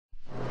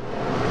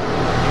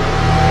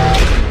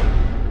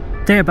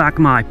They're back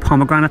my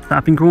pomegranate that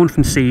I've been growing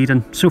from seed,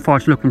 and so far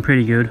it's looking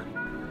pretty good.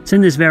 It's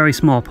in this very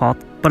small pot,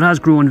 but it has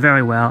grown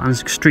very well and it's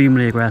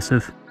extremely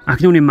aggressive. I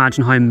can only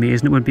imagine how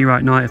amazing it would be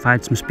right now if I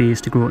had some space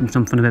to grow it in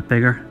something a bit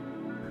bigger.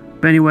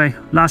 But anyway,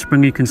 last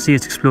spring you can see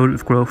it's exploded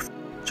with growth.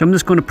 So I'm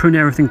just going to prune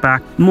everything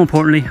back. More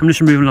importantly, I'm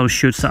just removing a lot of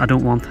shoots that I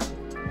don't want.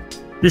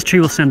 This tree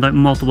will send out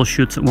multiple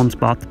shoots at one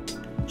spot,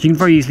 so you can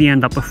very easily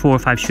end up with 4 or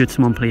 5 shoots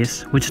in one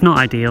place, which is not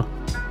ideal.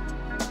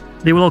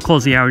 They will all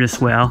cause the area to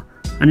swell,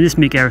 and just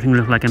make everything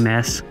look like a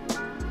mess,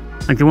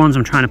 like the ones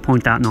I'm trying to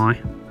point at now.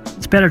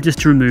 It's better just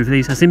to remove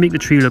these as they make the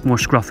tree look more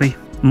scruffy,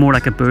 more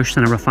like a bush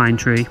than a refined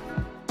tree.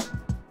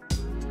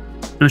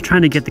 And I was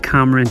trying to get the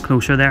camera in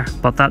closer there,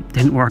 but that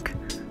didn't work.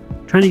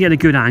 Trying to get a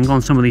good angle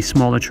on some of these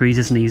smaller trees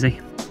isn't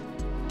easy.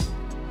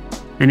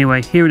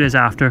 Anyway, here it is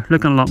after,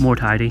 looking a lot more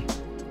tidy.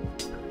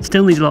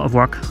 Still needs a lot of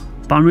work,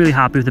 but I'm really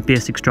happy with the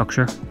basic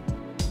structure.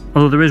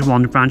 Although there is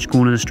one branch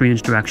going in a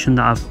strange direction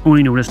that I've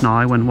only noticed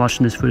now when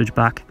watching this footage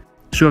back.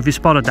 So if you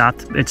spotted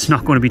that, it's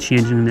not going to be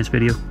changing in this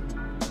video.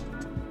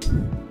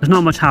 There's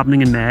not much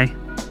happening in May,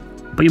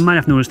 but you might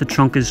have noticed the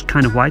trunk is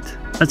kind of white.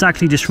 That's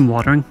actually just from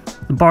watering.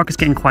 The bark is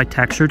getting quite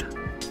textured,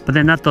 but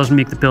then that does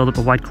make the build-up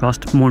of white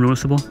crust more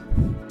noticeable.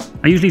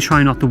 I usually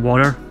try not to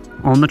water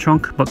on the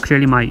trunk, but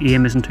clearly my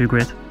aim isn't too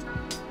great.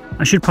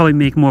 I should probably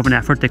make more of an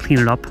effort to clean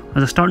it up,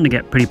 as it's starting to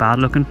get pretty bad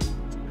looking.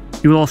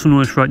 You will also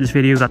notice throughout this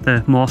video that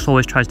the moss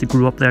always tries to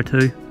grow up there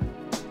too,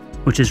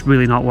 which is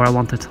really not where I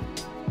want it.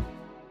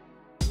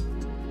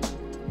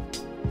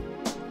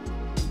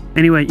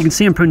 Anyway, you can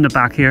see I'm pruning the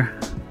back here.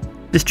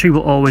 This tree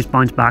will always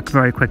bounce back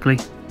very quickly,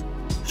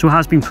 so it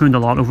has been pruned a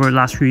lot over the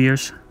last few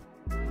years.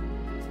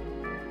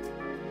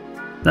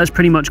 That's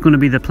pretty much going to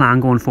be the plan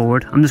going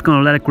forward. I'm just going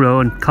to let it grow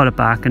and cut it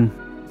back and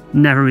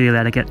never really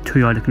let it get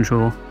too out of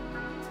control.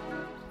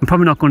 I'm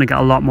probably not going to get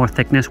a lot more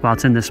thickness while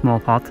it's in this small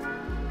pot,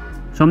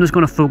 so I'm just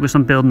going to focus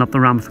on building up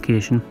the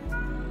ramification.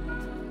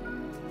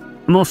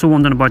 I'm also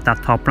wondering about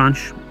that top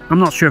branch. I'm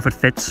not sure if it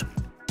fits,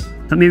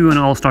 but maybe when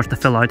it all starts to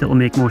fill out it will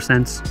make more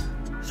sense.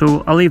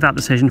 So I'll leave that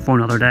decision for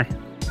another day.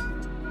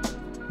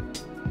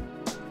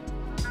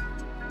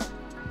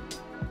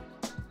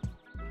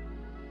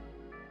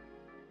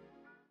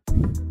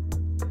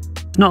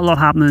 There's not a lot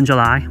happening in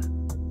July,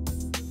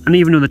 and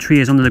even though the tree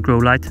is under the grow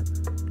light,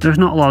 there's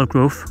not a lot of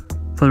growth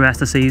for the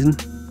rest of the season.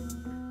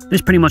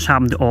 This pretty much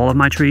happened to all of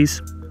my trees,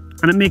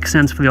 and it makes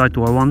sense for the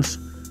outdoor ones.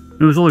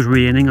 It was always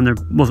raining and there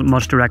wasn't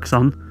much direct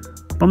sun,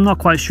 but I'm not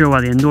quite sure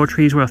why the indoor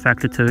trees were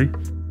affected too.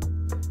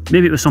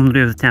 Maybe it was something to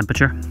do with the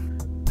temperature.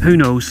 Who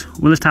knows,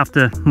 we'll just have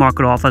to mark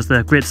it off as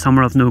the great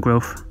summer of no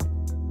growth.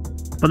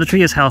 But the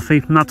tree is healthy,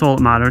 and that's all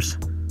that matters.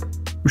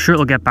 I'm sure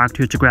it'll get back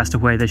to its aggressive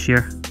way this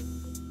year.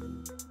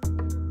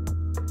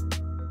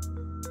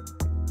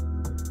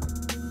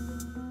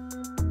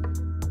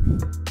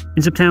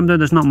 In September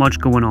there's not much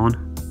going on,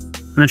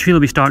 and the tree will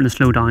be starting to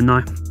slow down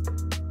now.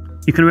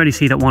 You can already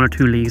see that 1 or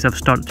 2 leaves have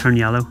started to turn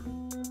yellow.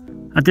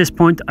 At this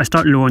point I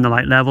start lowering the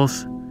light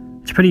levels.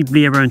 It's pretty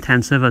labour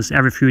intensive as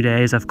every few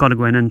days I've got to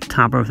go in and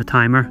tamper with the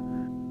timer.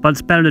 But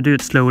it's better to do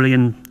it slowly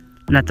and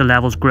let the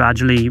levels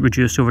gradually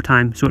reduce over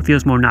time so it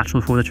feels more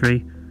natural for the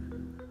tree.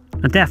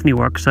 It definitely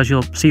works, as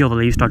you'll see all the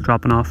leaves start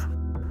dropping off.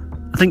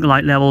 I think the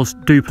light levels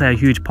do play a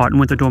huge part in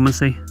winter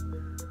dormancy,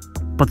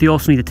 but they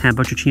also need a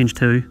temperature change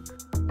too,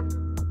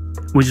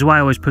 which is why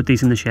I always put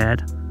these in the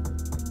shed.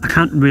 I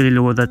can't really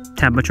lower the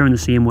temperature in the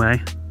same way,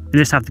 they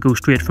just have to go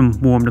straight from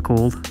warm to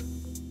cold.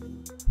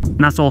 And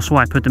that's also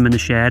why I put them in the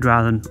shed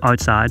rather than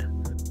outside.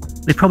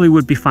 They probably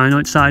would be fine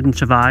outside and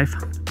survive,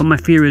 but my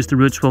fear is the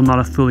roots will not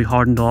have fully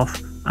hardened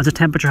off, as the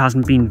temperature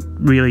hasn't been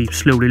really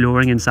slowly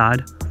lowering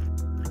inside,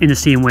 in the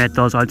same way it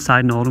does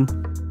outside in autumn.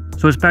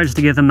 So it's better just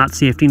to give them that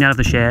safety net of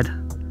the shed,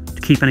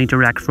 to keep any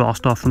direct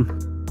frost off them.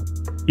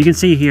 You can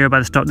see here by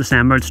the start of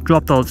December it's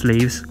dropped all its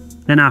leaves,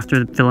 then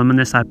after filming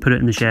this I put it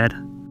in the shed.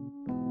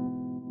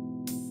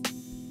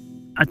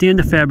 At the end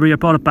of February I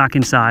brought it back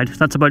inside, so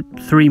that's about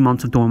 3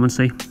 months of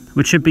dormancy,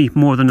 which should be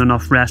more than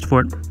enough rest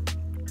for it.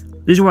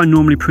 This is where I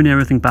normally prune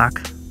everything back,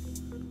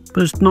 but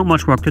there's not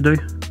much work to do.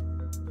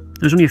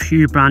 There's only a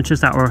few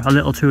branches that were a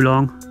little too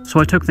long, so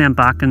I took them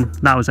back and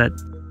that was it.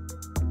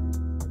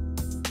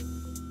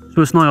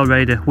 So it's now all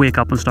ready to wake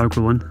up and start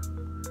growing.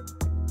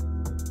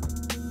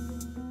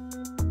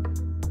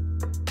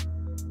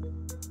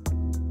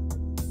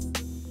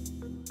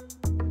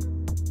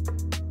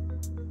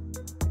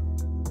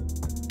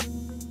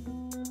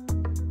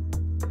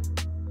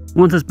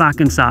 Once it's back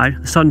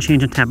inside, the sudden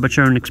change in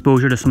temperature and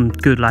exposure to some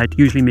good light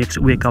usually makes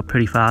it wake up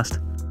pretty fast.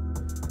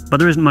 But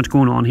there isn't much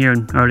going on here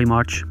in early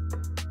March.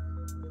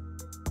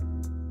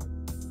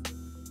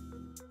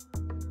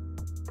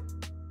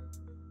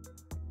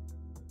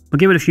 We'll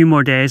give it a few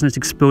more days and it's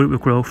exploded with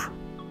growth.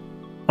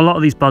 A lot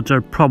of these buds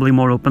are probably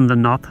more open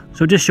than not,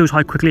 so it just shows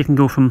how quickly it can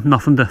go from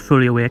nothing to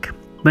fully awake.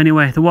 But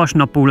anyway, the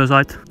washing up bowl is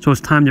out, so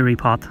it's time to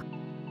repot.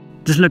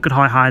 Just look at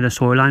how high the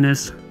soil line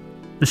is.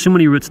 There's so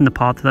many roots in the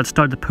pot that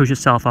start to push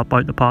itself up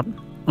out the pot.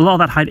 A lot of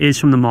that height is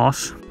from the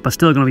moss, but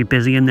still going to be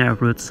busy in there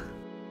with roots.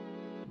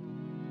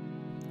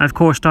 I of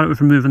course started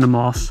with removing the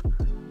moss,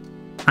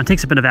 and it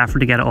takes a bit of effort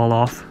to get it all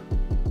off.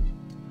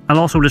 I'll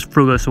also just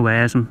throw this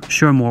away as I'm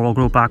sure more will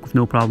grow back with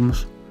no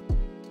problems.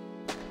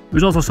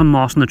 There's also some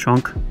moss in the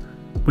trunk,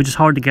 which is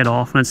hard to get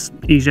off, and it's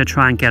easier to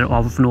try and get it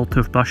off with an old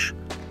toothbrush.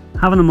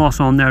 Having the moss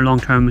on there long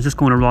term is just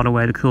going to rot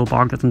away the cool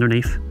bark that's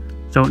underneath,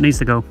 so it needs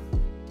to go.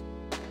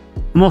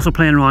 I'm also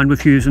playing around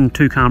with using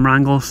 2 camera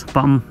angles,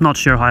 but I'm not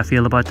sure how I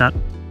feel about that.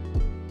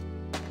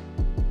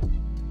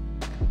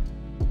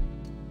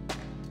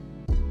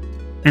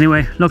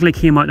 Anyway, luckily it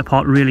came out the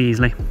pot really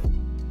easily.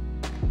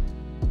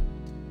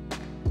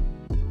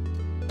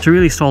 It's a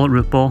really solid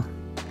root ball.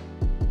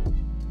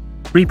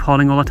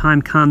 Repotting all the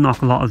time can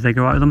knock a lot of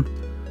vigour out of them,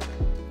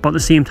 but at the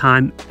same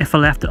time, if I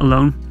left it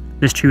alone,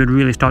 this tree would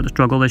really start to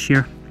struggle this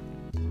year.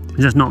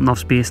 There's just not enough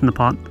space in the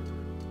pot.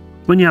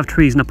 When you have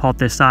trees in a pot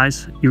this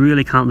size, you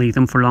really can't leave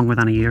them for longer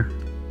than a year.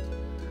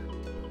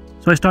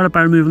 So I started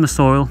by removing the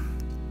soil.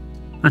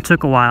 It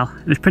took a while.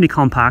 It was pretty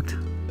compact,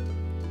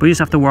 but you just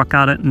have to work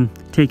at it and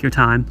take your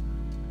time.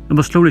 It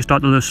will slowly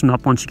start to loosen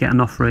up once you get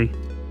enough free.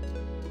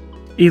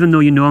 Even though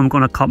you know I'm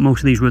going to cut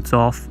most of these roots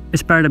off,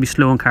 it's better to be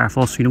slow and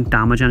careful so you don't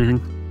damage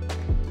anything.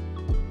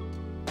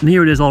 And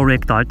here it is all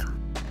raked out.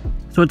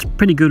 So it's a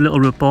pretty good little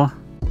root ball,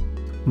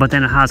 but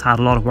then it has had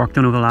a lot of work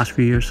done over the last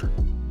few years.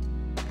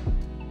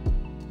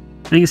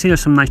 And you can see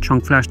there's some nice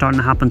trunk flare starting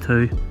to happen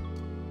too.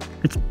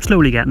 It's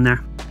slowly getting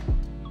there.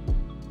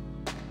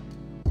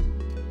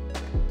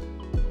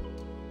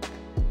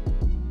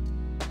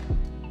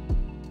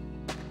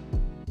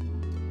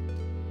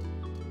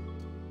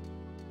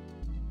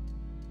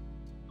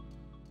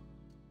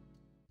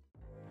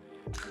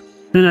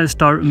 Then I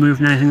started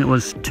removing anything that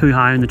was too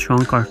high in the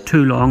trunk or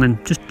too long,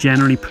 and just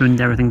generally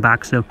pruned everything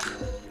back so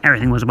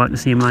everything was about the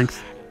same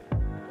length.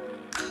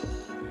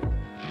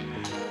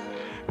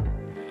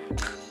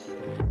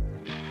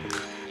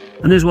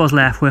 And this was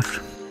left with.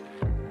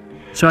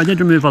 So I did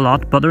remove a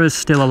lot, but there is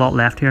still a lot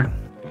left here.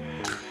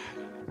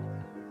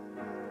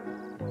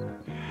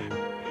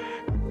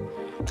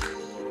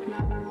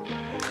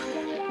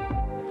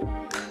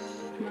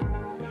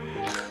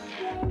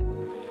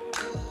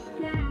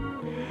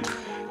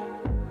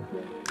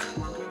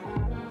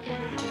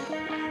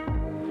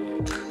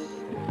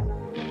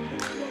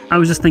 I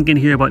was just thinking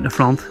here about the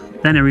front,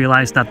 then I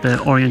realised that the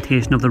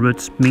orientation of the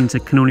roots means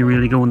it can only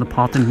really go in the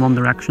pot in one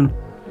direction.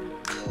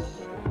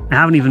 I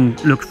haven't even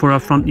looked for a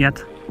front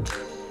yet,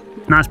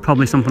 and that's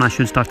probably something I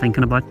should start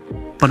thinking about,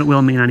 but it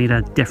will mean I need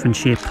a different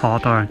shaped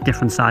pot or a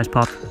different size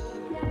pot,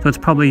 so it's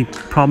probably a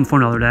problem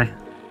for another day.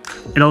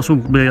 It also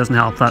really doesn't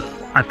help that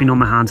I've been on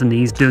my hands and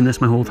knees doing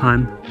this my whole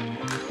time,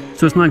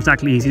 so it's not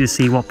exactly easy to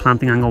see what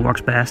planting angle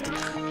works best,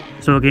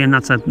 so again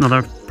that's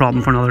another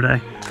problem for another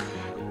day.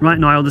 Right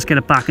now I'll just get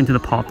it back into the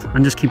pot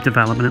and just keep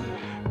developing it.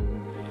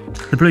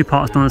 The blue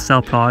pot has done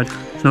itself proud,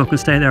 so it can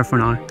stay there for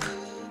now.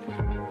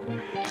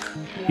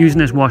 Using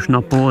this washing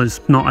up bowl is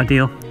not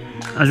ideal,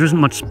 as there isn't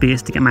much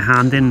space to get my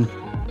hand in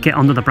and get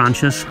under the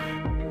branches.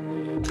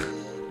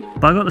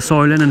 But I got the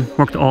soil in and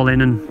worked it all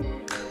in, and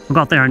we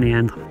got there in the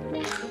end.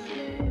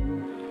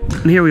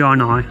 And here we are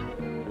now,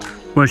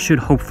 where it should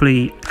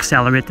hopefully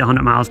accelerate to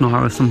 100 miles an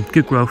hour with some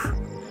good growth.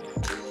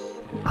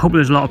 I hope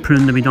there's a lot of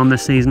pruning to be done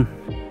this season.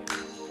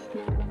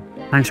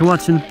 Thanks for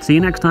watching, see you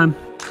next time.